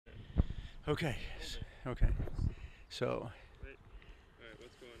Okay. Okay. So Right. Alright,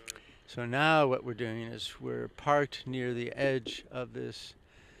 what's going on? so now what we're doing is we're parked near the edge of this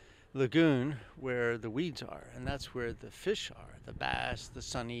lagoon where the weeds are, and that's where the fish are, the bass, the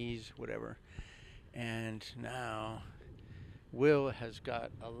sunnies, whatever. And now Will has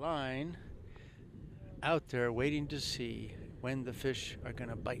got a line out there waiting to see when the fish are going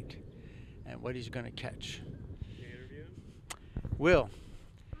to bite and what he's going to catch. Can you interview him? Will,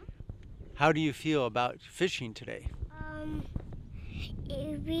 how do you feel about fishing today?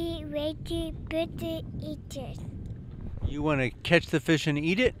 We wait to put the eat it. You want to catch the fish and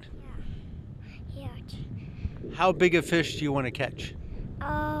eat it? Yeah. How big a fish do you want to catch?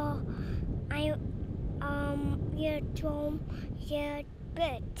 I your tom your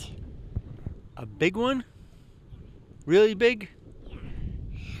bit. A big one? Really big?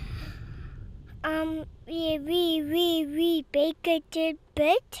 We bake it a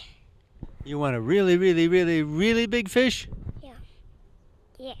bit. You want a really, really, really, really big fish?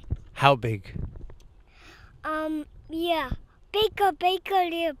 Yeah. How big? Yeah. Bake a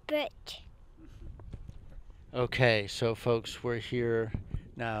little bit. Okay, so folks, we're here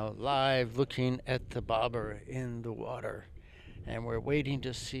now live looking at the bobber in the water, and we're waiting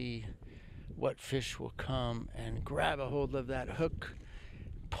to see what fish will come and grab a hold of that hook,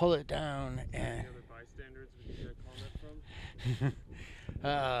 pull it down, and Any other bystanders we can get a comment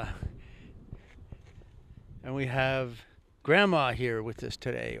from? and we have Grandma here with us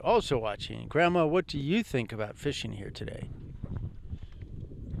today, also watching. Grandma, what do you think about fishing here today?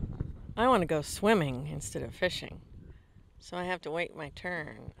 I want to go swimming instead of fishing. So I have to wait my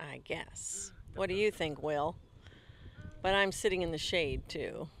turn, I guess. What do you think, Will? But I'm sitting in the shade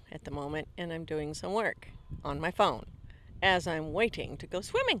too at the moment, and I'm doing some work on my phone as I'm waiting to go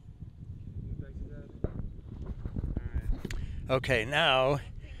swimming. Alright. Okay, now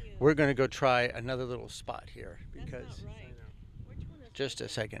we're going to go try another little spot here because just a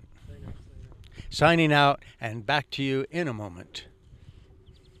second. Signing out and back to you in a moment.